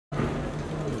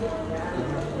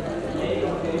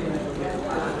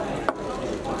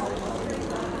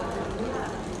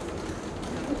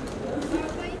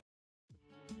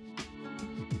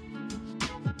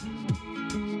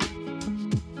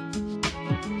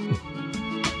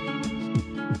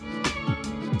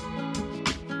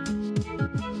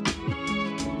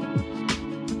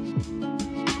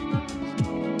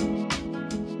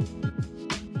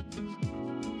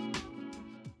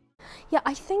Yeah,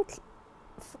 I think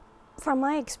from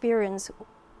my experience,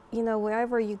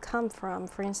 wherever you come from,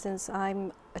 for instance,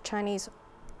 I'm a Chinese,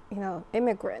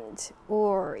 immigrant,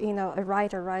 or, a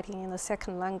writer writing in a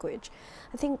second language,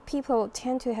 I think people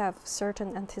tend to have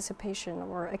certain anticipation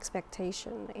or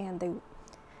expectation, and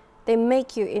they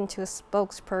make you into a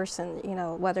spokesperson,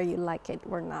 whether you like it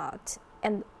or not.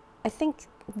 And I think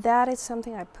that is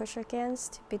something I push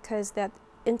against, because that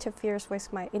interferes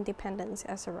with my independence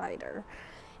as a writer.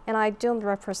 And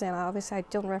obviously I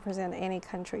don't represent any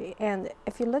country. And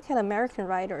if you look at American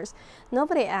writers,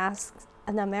 nobody asks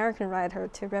an American writer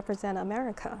to represent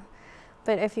America.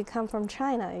 But if you come from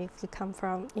China, if you come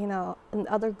from,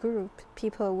 another group,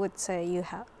 people would say you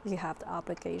have the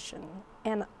obligation.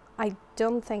 And I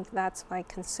don't think that's my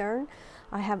concern.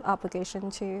 I have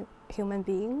obligation to human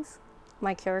beings,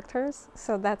 my characters,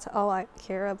 so that's all I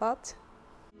care about.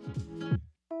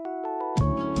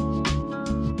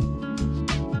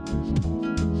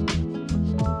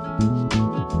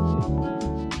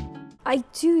 I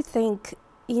do think,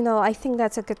 I think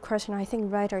that's a good question. I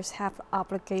think writers have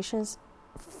obligations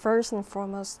first and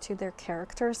foremost to their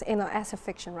characters. As a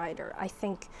fiction writer, I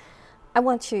think I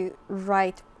want to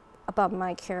write about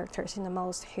my characters in the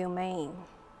most humane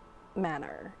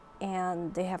manner,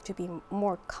 and they have to be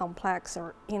more complex,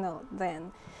 or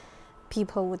than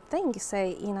people would think.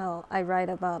 Say, I write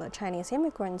about a Chinese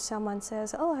immigrant, someone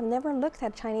says, oh, I've never looked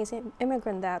at Chinese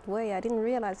immigrant that way. I didn't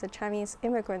realize a Chinese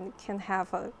immigrant can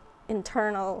have a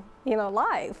internal,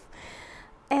 life.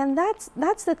 And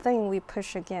that's the thing we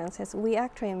push against, is we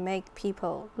actually make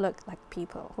people look like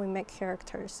people. We make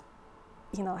characters,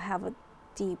 have a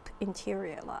deep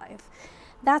interior life.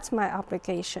 That's my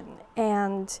obligation.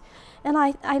 And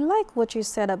I like what you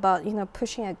said about,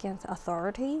 pushing against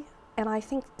authority. And I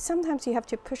think sometimes you have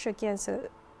to push against a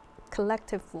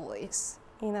collective voice.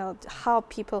 How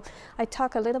people, I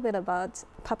talk a little bit about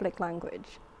public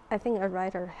language. I think a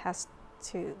writer has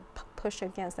to push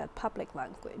against that public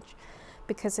language,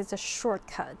 because it's a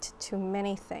shortcut to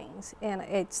many things, and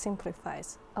it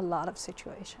simplifies a lot of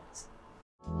situations.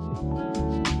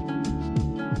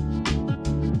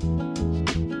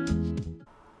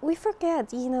 We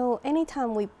forget,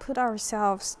 anytime we put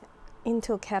ourselves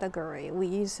into a category, we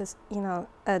use this,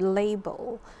 a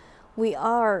label, we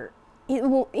are,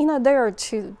 there are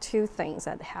two things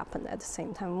that happen at the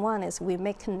same time. One is we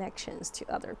make connections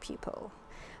to other people.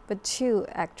 But two,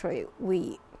 actually,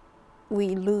 we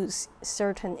lose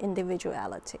certain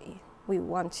individuality. We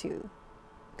want to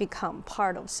become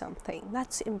part of something.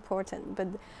 That's important, but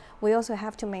we also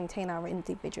have to maintain our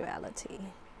individuality.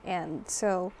 And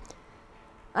so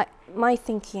my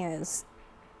thinking is,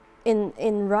 in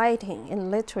writing, in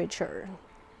literature,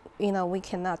 we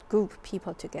cannot group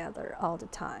people together all the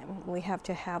time. We have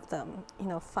to have them,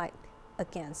 fight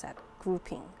against that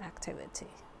grouping activity.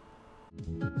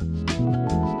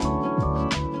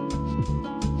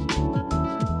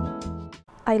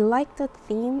 I like the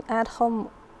theme at home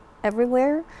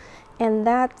everywhere, and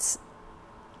that's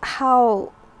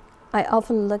how I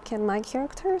often look at my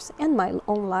characters and my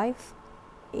own life.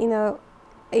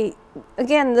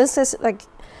 Again, this is like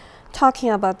talking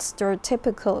about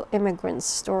stereotypical immigrant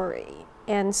story,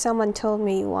 and someone told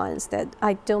me once that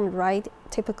I don't write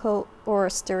typical or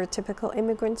stereotypical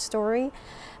immigrant story,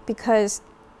 because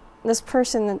this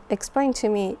person explained to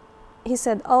me, he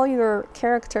said, all your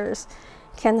characters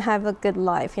can have a good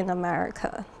life in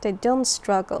America. They don't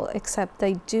struggle, except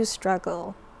they do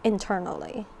struggle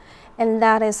internally. And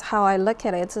that is how I look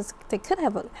at it. They could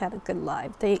have had a good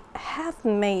life. They have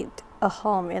made a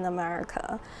home in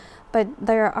America. But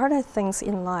there are other things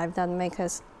in life that make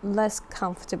us less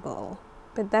comfortable.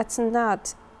 But that's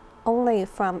not only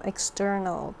from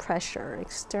external pressure,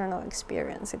 external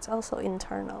experience. It's also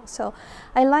internal. So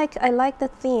I like the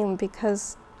theme,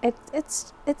 because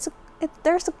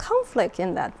there's a conflict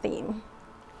in that theme.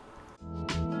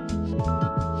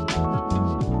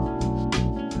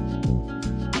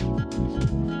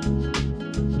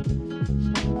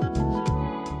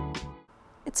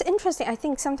 It's interesting. I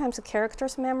think sometimes a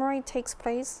character's memory takes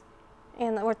place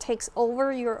or takes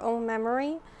over your own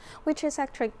memory, which is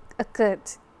actually a good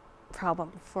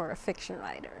problem for a fiction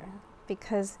writer,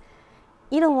 because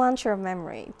you don't want your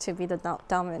memory to be the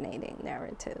dominating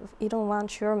narrative. You don't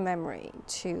want your memory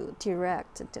to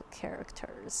direct the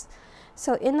characters.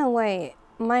 So in a way,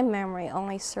 my memory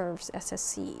only serves as a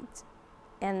seed.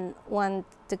 And when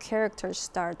the characters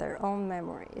start their own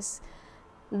memories,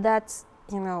 that's,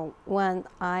 when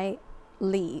I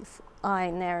leave,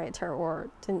 narrator or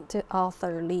the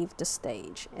author leave the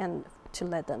stage, and to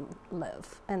let them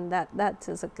live. And that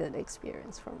is a good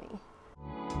experience for me.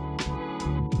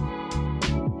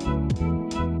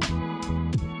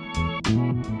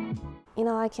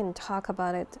 I can talk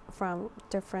about it from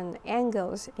different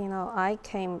angles. I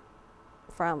came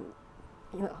from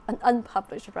an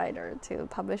unpublished writer to a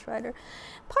published writer.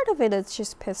 Part of it is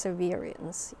just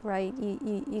perseverance, right?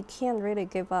 You can't really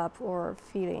give up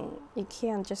you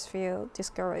can't just feel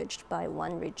discouraged by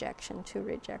one rejection, two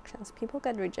rejections. People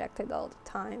get rejected all the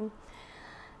time.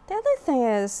 The other thing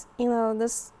is,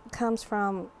 this comes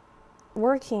from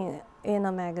working in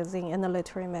a magazine, in a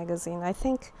literary magazine. I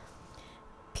think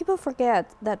people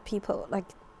forget that people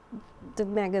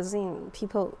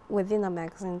within a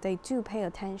magazine, they do pay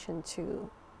attention to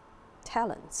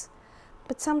talents.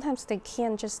 But sometimes they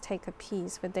can't just take a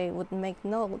piece, but they would make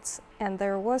notes. And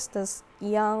there was this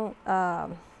young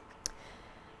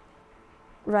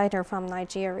writer from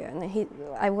Nigeria, and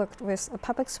I worked with a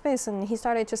public space, and he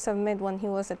started to submit when he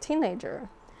was a teenager.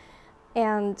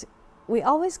 And we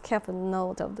always kept a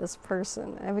note of this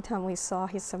person. Every time we saw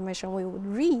his submission, we would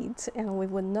read and we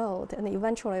would note. And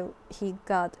eventually, he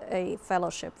got a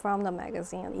fellowship from the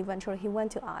magazine. And eventually, he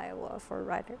went to Iowa for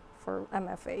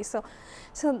MFA. So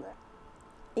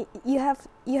you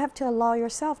have to allow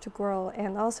yourself to grow,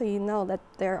 and also that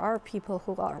there are people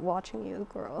who are watching you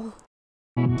grow.